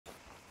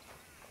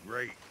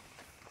great.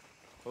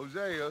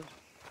 Hosea,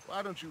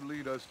 why don't you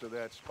lead us to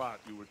that spot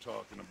you were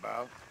talking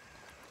about?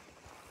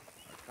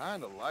 I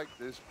kinda like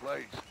this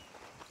place.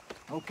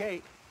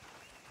 Okay.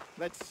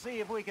 Let's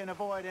see if we can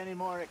avoid any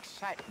more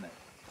excitement.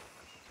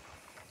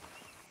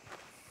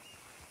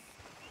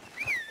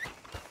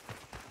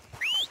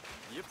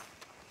 Yep.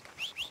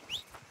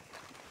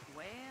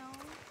 Well...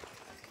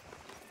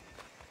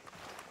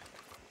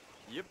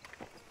 Yep.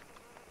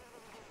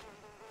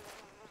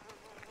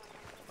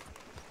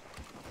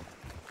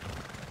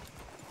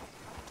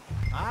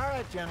 All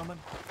right, gentlemen.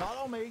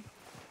 Follow me.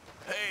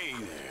 Hey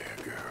there,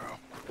 girl.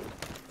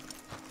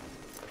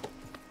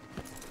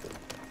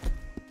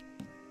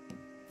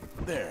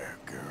 There,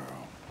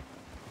 girl.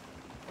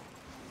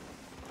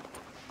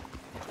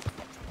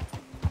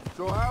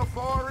 So how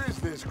far is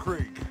this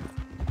creek?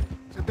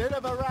 It's a bit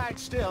of a ride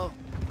still,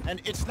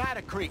 and it's not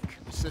a creek.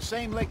 It's the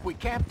same lake we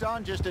camped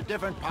on, just a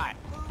different part.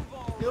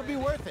 It'll be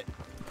worth it.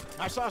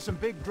 I saw some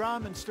big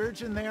drum and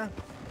sturgeon there.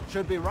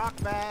 Should be rock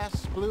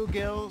bass,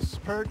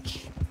 bluegills,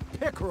 perch,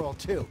 pickerel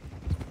too.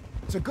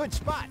 It's a good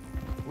spot.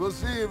 We'll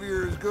see if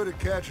you're as good at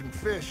catching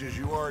fish as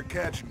you are at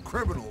catching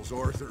criminals,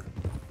 Arthur.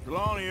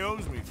 Trelawney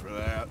owes me for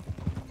that.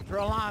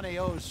 Trelawney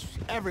owes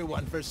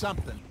everyone for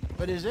something,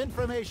 but his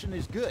information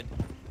is good.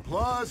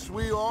 Plus,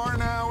 we are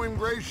now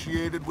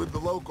ingratiated with the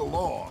local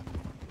law.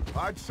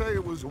 I'd say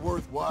it was a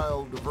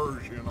worthwhile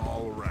diversion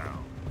all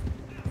around.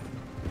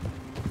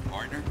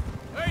 Partner?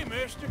 Hey,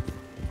 mister.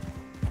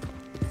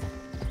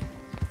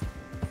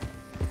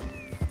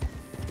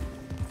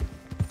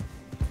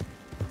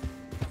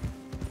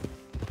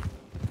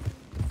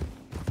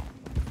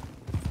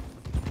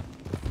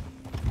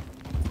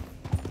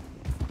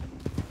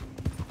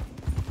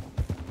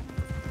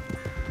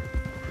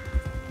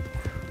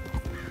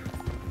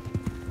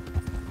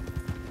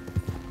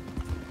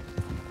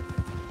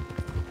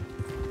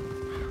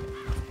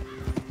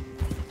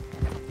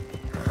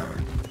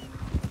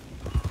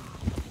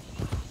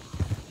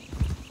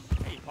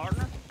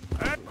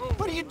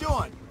 What are you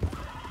doing?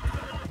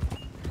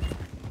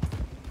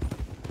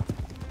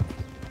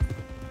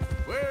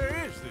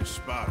 Where is this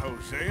spot,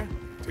 Hosea?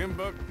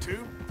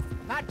 Timbuktu?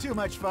 Not too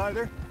much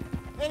farther.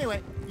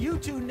 Anyway, you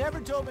two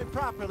never told me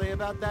properly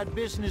about that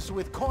business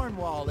with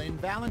Cornwall in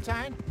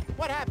Valentine.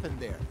 What happened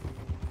there?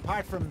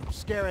 Apart from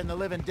scaring the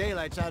living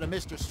daylights out of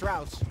Mr.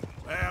 Strauss.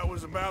 That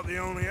was about the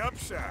only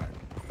upside.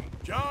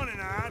 John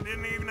and I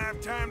didn't even have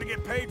time to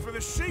get paid for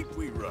the sheep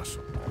we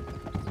rustled.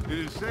 It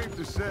is safe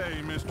to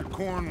say Mr.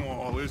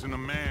 Cornwall isn't a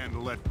man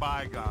to let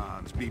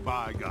bygones be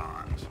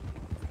bygones.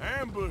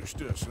 Ambushed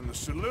us in the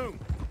saloon.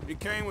 He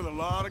came with a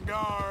lot of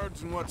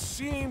guards and what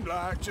seemed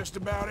like just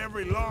about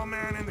every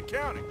lawman in the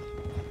county.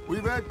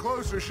 We've had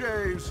closer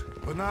shaves,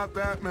 but not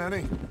that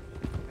many.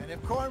 And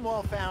if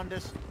Cornwall found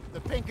us,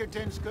 the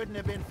Pinkertons couldn't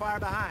have been far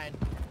behind.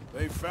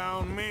 They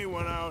found me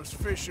when I was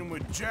fishing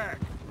with Jack,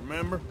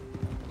 remember?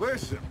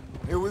 Listen,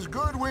 it was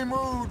good we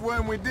moved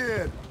when we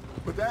did,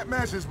 but that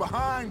mess is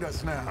behind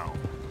us now.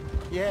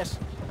 Yes.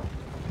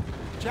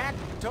 Jack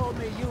told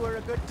me you were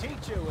a good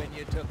teacher when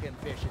you took him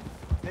fishing.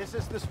 This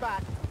is the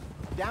spot.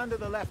 Down to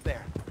the left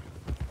there.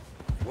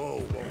 Whoa,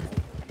 whoa.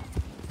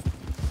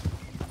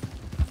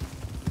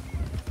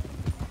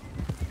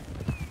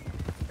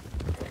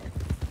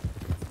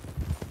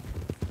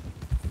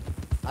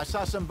 I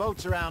saw some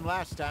boats around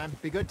last time.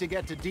 Be good to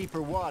get to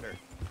deeper water.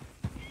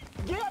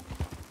 Yep.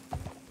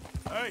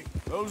 Hey,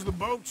 those the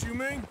boats you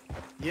mean?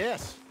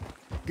 Yes.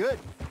 Good.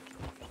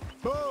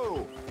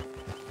 Whoa!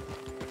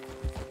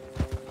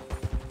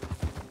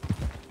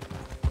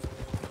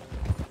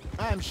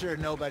 I'm sure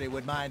nobody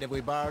would mind if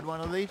we borrowed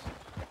one of these.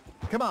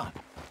 Come on.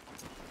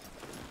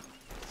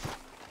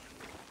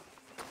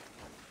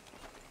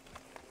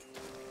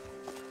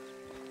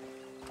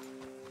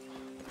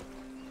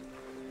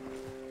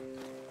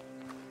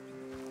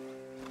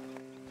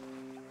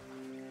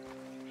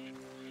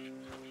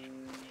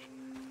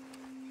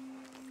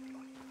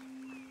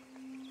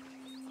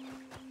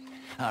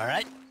 All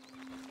right.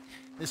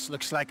 This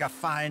looks like a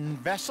fine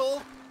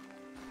vessel.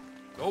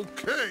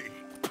 Okay.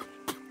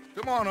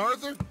 Come on,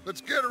 Arthur.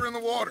 Let's get her in the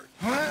water.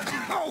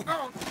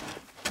 I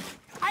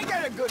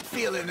got a good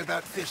feeling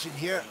about fishing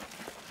here.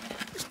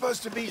 There's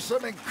supposed to be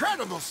some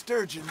incredible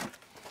sturgeon.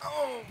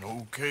 Oh.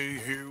 Okay,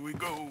 here we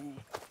go.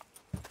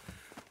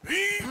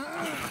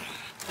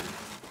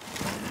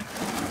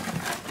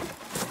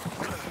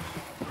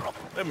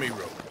 Let me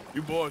row.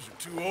 You boys are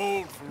too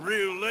old for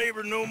real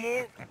labor no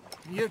more.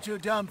 You're too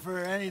dumb for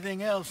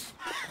anything else.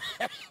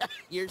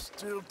 You're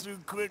still too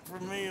quick for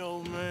me,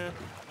 old man.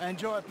 I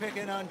enjoy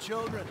picking on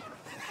children.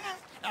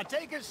 Now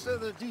take us to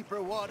the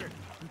deeper water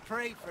and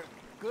pray for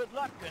good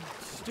luck and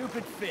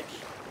stupid fish.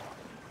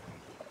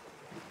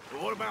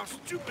 But what about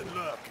stupid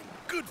luck and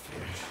good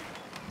fish?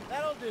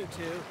 That'll do,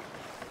 too.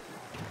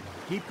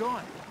 Keep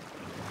going.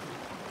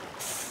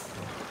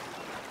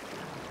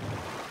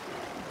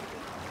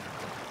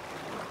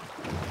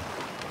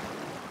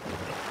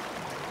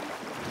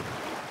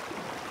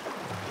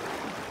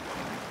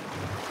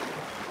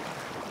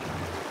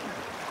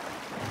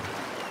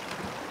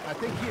 I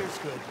think here's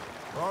good.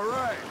 All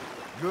right.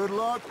 Good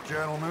luck,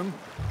 gentlemen.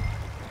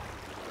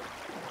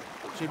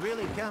 Should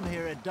really come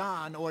here at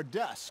dawn or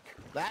dusk.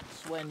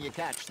 That's when you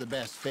catch the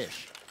best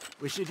fish.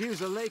 We should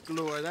use a lake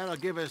lure. That'll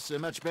give us a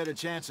much better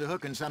chance of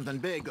hooking something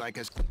big like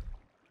a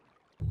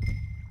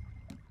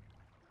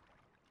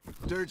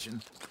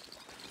sturgeon.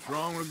 What's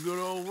wrong with a good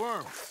old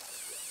worm?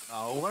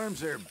 Oh,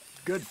 worms are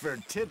good for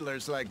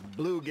tiddlers like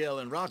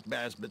bluegill and rock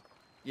bass, but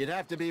you'd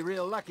have to be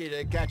real lucky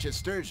to catch a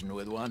sturgeon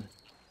with one.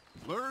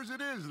 Lures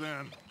it is,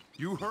 then.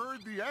 You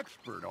heard the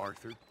expert,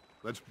 Arthur.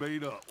 Let's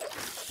bait up.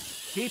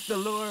 Keep the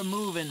lure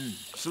moving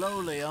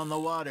slowly on the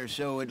water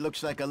so it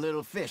looks like a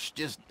little fish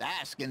just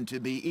asking to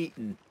be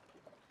eaten.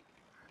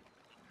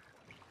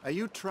 Are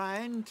you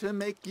trying to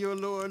make your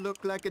lure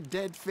look like a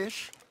dead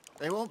fish?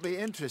 They won't be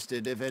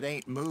interested if it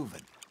ain't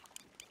moving.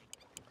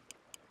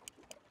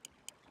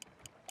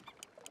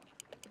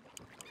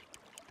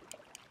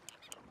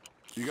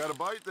 You got a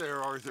bite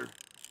there, Arthur.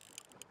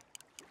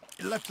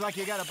 It looks like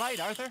you got a bite,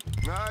 Arthur.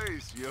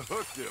 Nice, you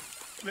hooked him.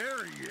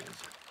 There he is.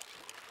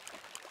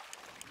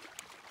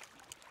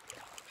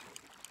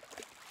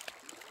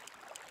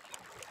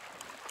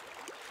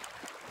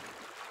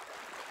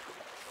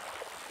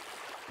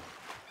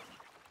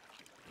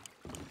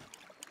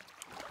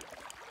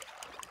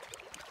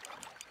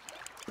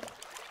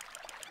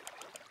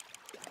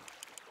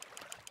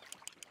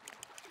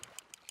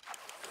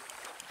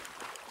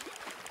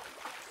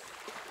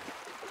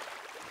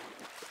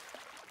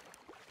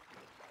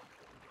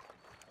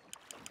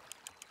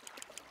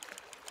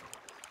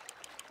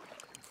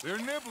 They're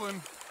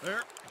nibbling.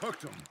 There,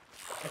 hooked them.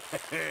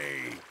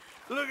 Hey,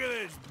 look at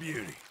this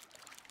beauty.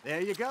 There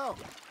you go.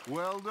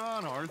 Well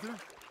done, Arthur.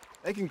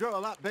 They can grow a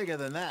lot bigger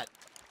than that.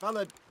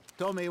 Fella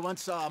told me he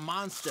once saw a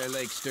monster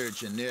lake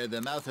sturgeon near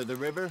the mouth of the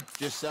river,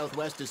 just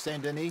southwest of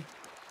Saint Denis.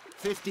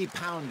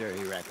 50-pounder,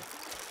 he reckoned.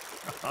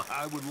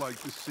 I would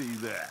like to see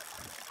that.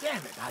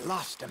 Damn it, I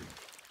lost him.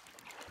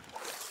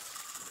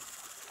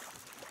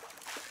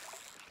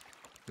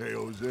 Hey,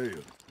 Hosea.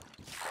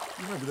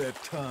 Remember that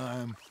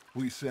time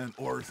we sent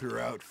Arthur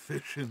out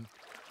fishing?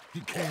 He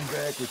came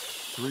back with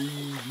 3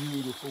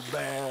 beautiful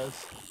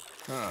bass.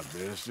 Ah,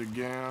 this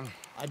again?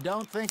 I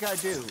don't think I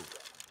do.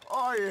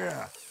 Oh,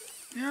 yeah.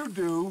 You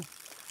do.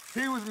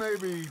 He was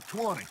maybe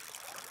 20.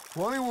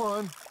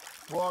 21.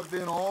 Walked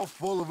in all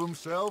full of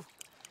himself.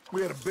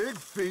 We had a big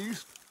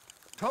feast.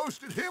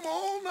 Toasted him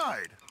all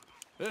night.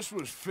 This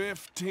was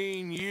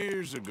 15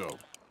 years ago.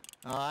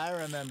 Oh, I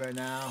remember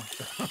now.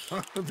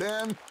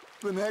 Then,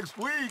 the next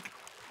week,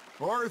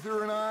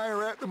 Arthur and I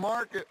are at the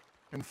market,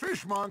 and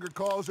Fishmonger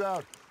calls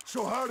out,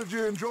 "So how did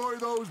you enjoy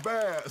those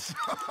bass?"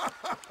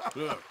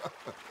 Look,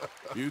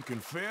 you can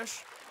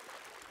fish,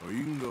 or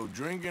you can go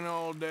drinking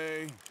all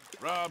day,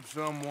 rob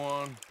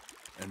someone,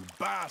 and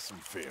buy some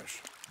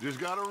fish.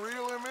 Just gotta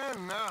reel him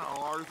in now,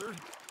 Arthur.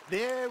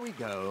 There we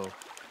go.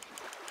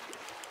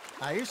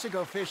 I used to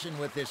go fishing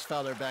with this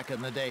feller back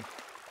in the day.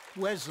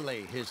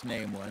 Wesley, his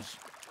name was.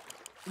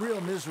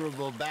 Real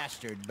miserable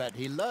bastard, but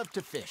he loved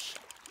to fish.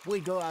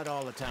 We'd go out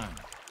all the time.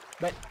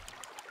 But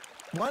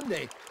one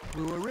day,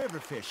 we were river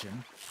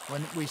fishing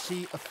when we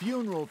see a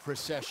funeral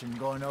procession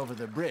going over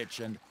the bridge,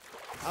 and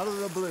out of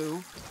the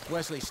blue,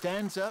 Wesley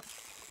stands up,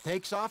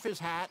 takes off his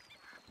hat,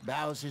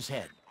 bows his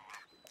head.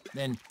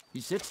 Then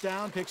he sits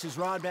down, picks his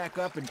rod back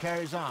up, and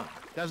carries on.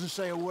 Doesn't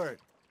say a word.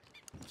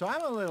 So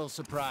I'm a little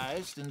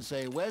surprised and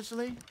say,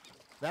 "Wesley,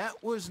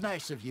 that was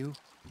nice of you."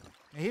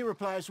 And he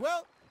replies,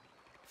 "Well,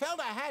 felt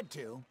I had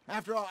to.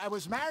 After all, I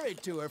was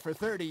married to her for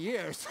 30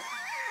 years.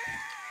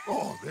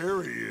 Oh,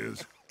 there he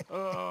is.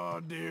 Oh,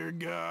 dear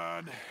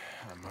God.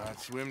 I might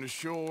swim to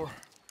shore.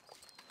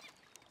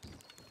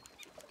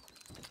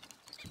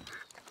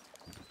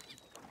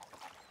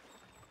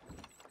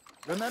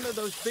 Remember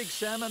those big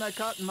salmon I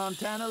caught in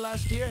Montana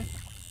last year?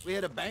 We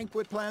had a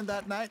banquet planned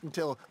that night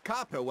until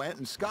Copper went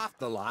and scoffed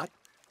the lot.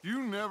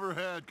 You never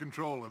had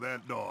control of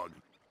that dog.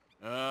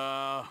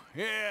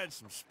 He had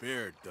some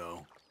spirit,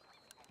 though.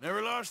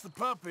 Never lost the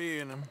puppy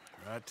in him,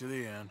 right to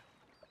the end.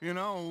 You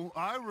know,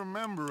 I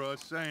remember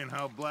us saying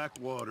how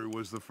Blackwater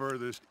was the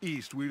furthest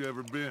east we'd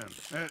ever been.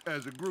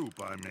 As a group,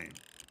 I mean.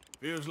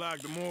 Feels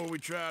like the more we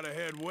try to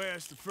head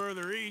west, the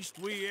further east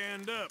we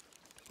end up.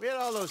 We had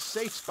all those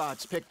safe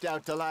spots picked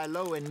out to lie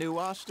low in New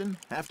Austin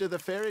after the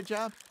ferry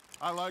job.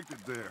 I liked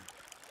it there.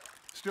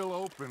 Still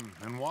open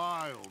and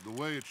wild, the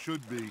way it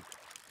should be.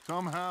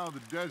 Somehow the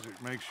desert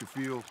makes you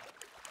feel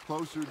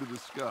closer to the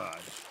sky.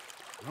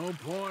 No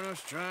point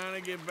us trying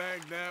to get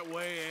back that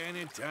way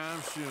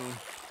anytime soon.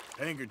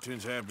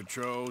 Pinkertons had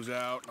patrols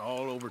out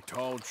all over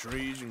tall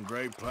trees and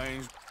Great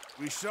Plains.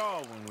 We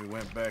saw when we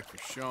went back for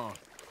Sean.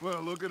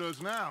 Well, look at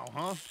us now,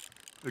 huh?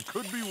 It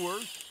could be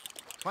worse.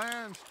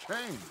 Plans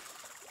change.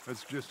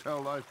 That's just how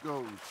life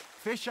goes.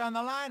 Fish on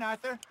the line,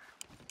 Arthur.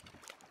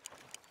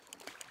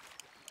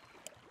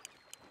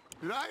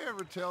 Did I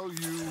ever tell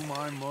you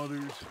my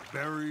mother's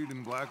buried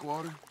in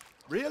Blackwater?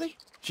 Really?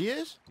 She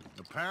is?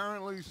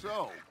 Apparently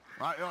so.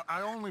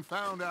 I only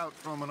found out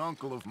from an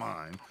uncle of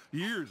mine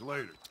years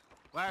later.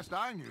 Last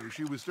I knew,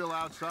 she was still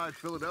outside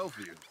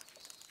Philadelphia.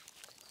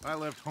 I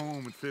left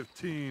home at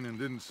 15 and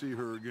didn't see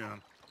her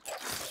again.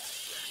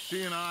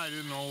 She and I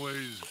didn't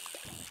always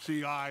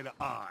see eye to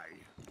eye.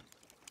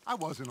 I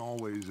wasn't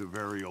always a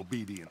very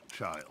obedient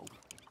child.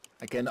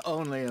 I can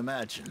only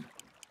imagine.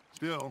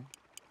 Still,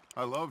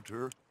 I loved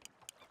her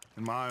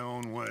in my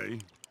own way,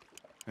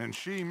 and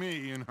she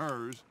me in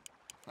hers.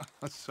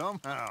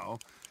 Somehow,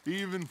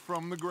 even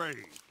from the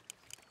grave,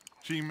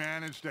 she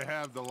managed to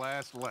have the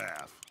last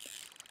laugh.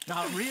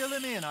 Now reel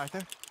him in,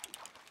 Arthur.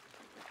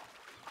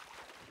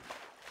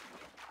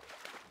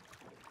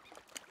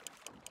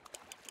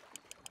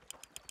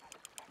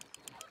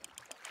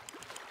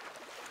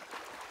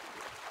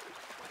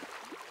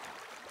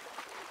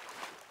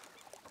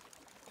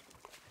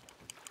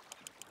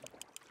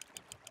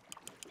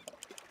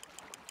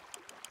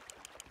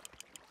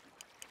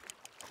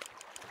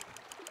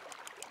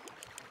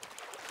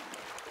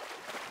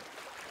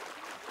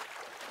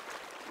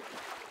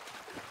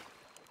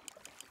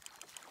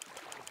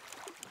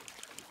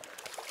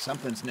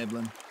 Something's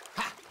nibbling.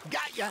 Ha!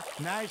 Got ya!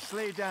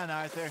 Nicely done,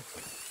 Arthur.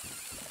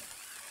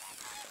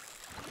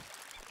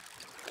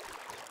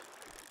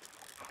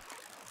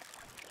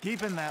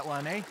 Keeping that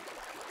one, eh?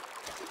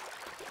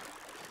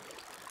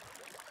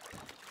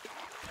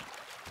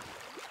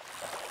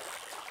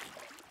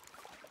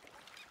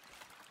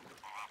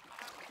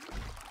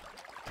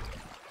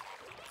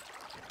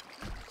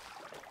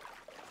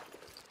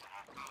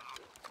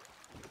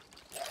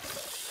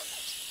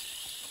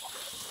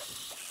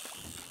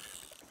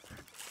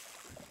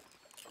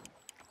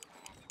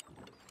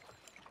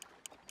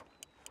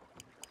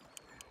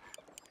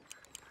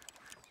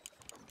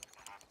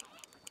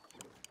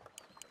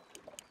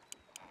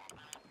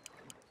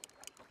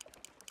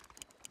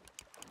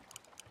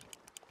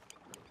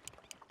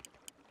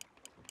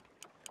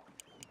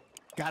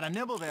 Got a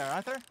nibble there,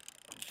 Arthur.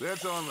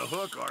 That's on the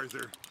hook,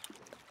 Arthur.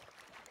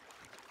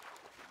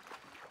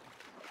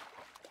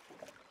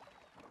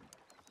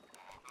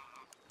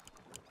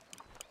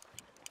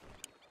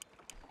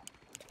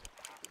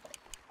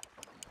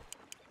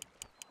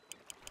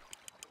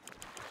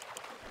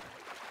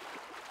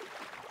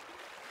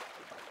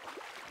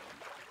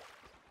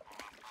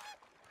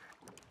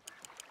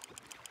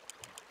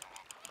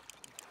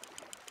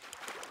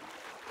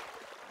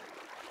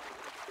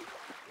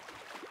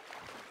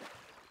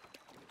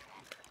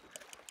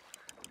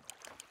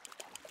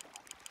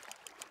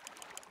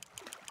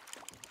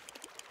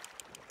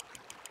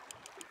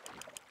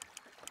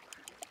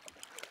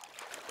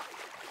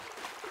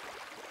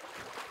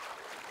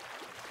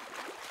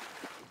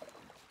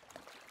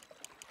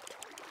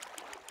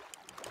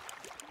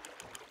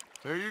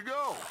 There you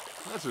go.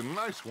 That's a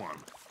nice one.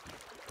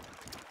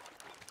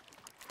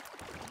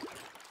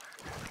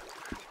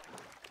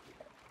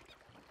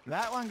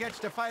 That one gets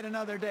to fight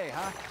another day,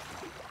 huh?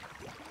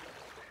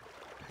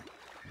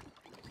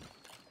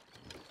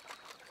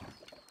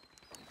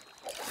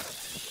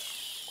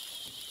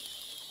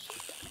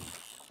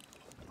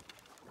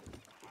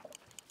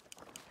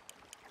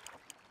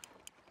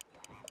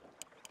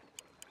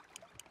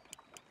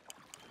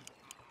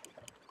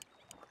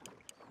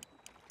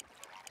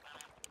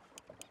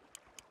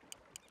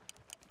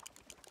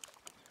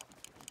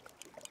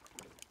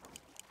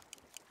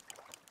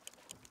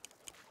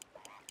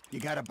 You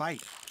got a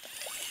bite.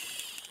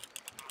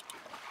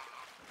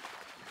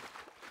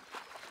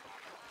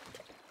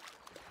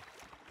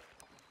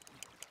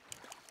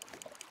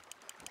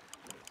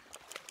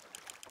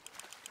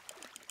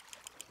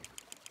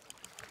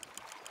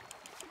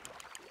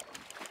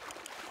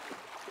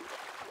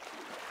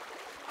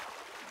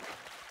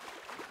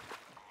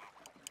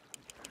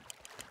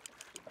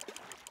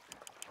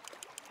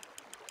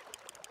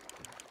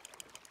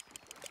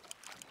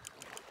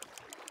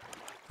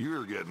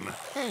 You're getting the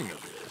hang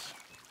of this.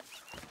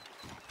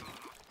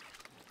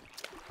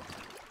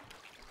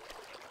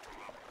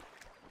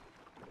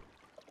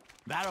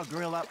 That'll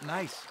grill up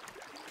nice.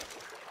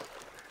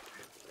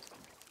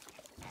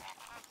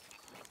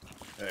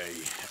 Hey,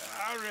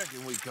 I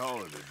reckon we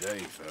call it a day,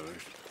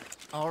 fellas.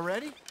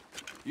 Already?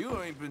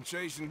 You ain't been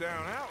chasing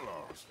down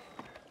outlaws.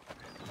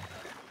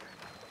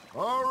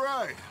 All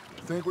right.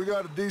 I think we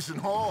got a decent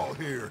haul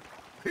here.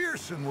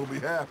 Pearson will be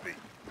happy.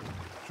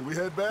 Should we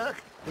head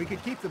back? We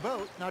could keep the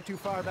boat not too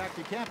far back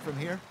to camp from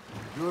here.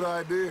 Good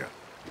idea.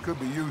 Could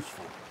be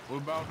useful. What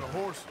about the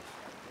horses?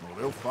 Well,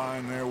 they'll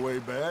find their way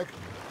back.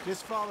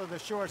 Just follow the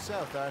shore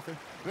south, Arthur.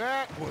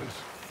 That was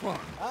fun.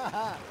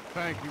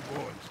 Thank you,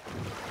 boys.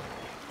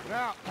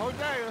 Now,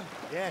 Hosea,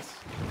 Yes.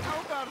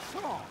 how about a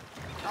song?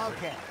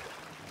 Okay.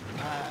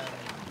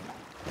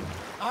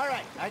 All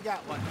right, I got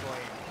one for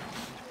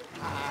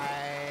you.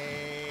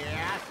 I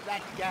asked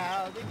that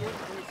gal to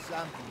give me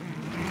something.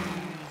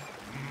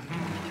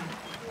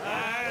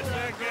 I asked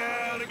that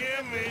gal to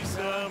give me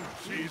some.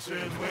 She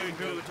says, wait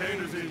till the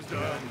taters is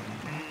done.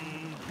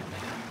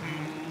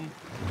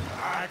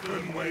 I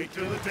couldn't wait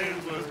till the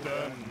taters was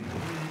done.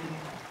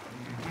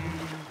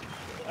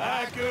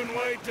 I couldn't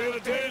wait till the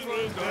taters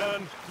was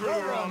done. Threw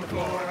her on the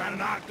floor and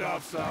knocked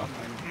off some.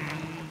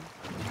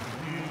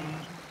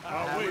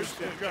 I wish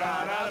to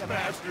God I'd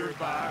passed her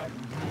by.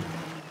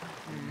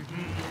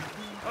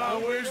 I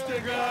wish to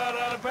God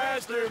I'd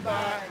passed her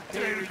by.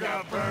 Taters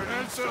got burned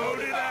and so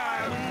did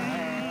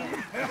I.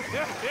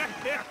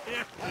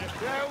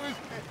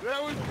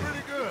 That was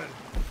pretty good.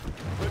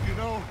 But you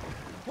know,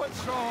 what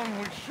song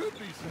we should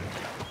be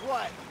singing?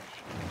 What?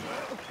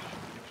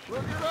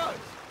 Look at us.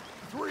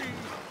 3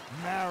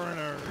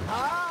 mariners.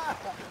 Ah,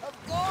 of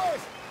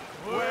course!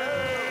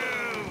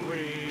 Well,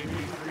 we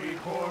be 3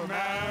 poor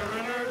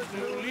mariners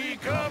newly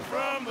come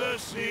from the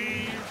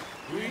seas.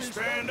 We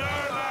spend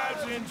our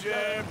lives in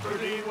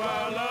jeopardy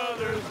while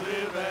others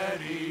live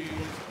at ease.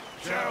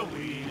 Shall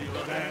we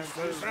go dance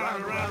this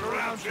round, around,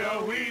 around?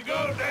 Shall we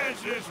go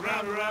dance this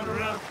round, around,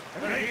 around?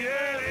 And he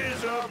that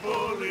is a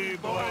bully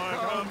boy,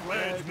 come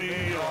pledge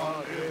me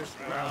on this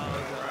round,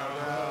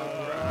 round,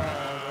 round.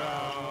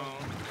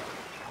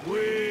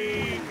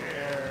 We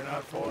care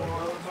not for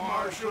the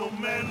martial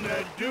men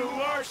that do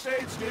our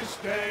state's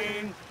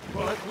disdain,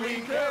 but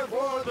we care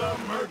for the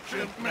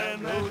merchant men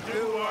who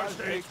do our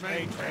state's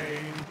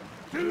maintain.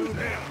 To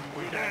them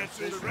we dance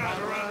this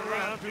round, around,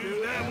 around. To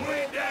them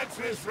we dance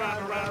this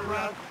round, around,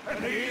 around.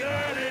 And he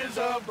that is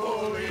a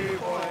bully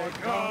boy,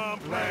 come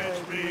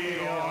pledge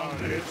me on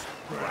this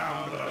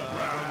ground, ground,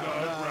 ground,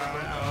 ground,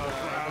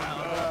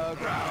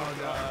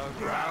 ground,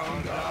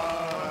 ground, ground.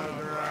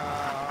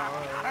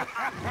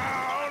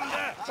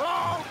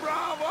 Oh,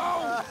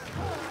 bravo!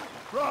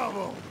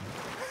 Bravo!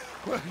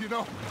 Well, you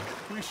know,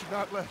 we should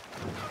not let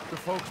the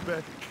folks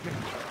back at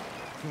camp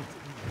think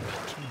that we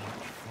had too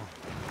much fun.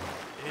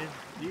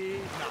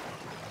 Indeed not.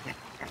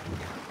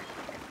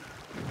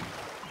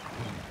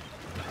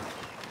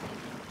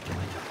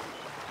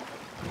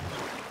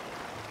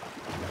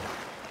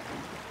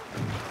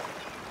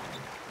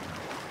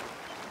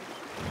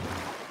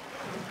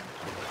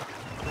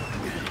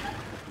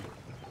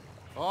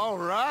 All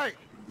right.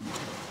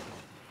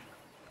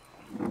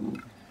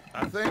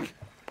 I think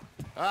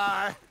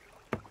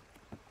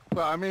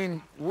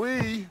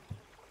we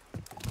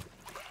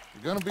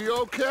are gonna be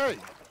okay.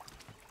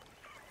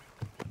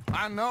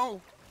 I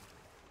know.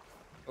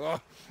 I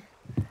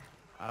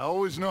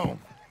always know.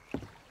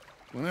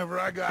 Whenever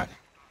I got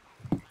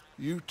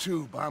you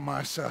two by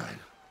my side,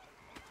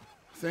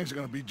 things are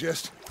gonna be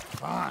just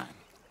fine.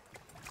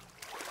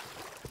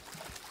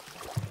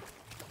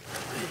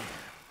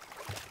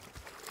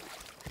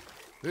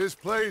 This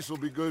place will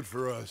be good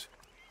for us.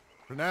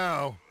 For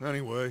now,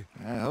 anyway.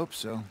 I hope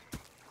so.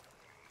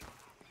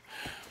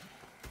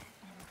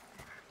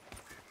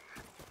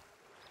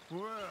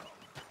 Well,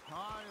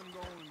 I am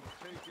going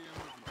to take in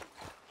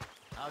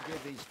the... I'll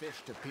give these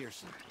fish to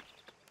Pearson.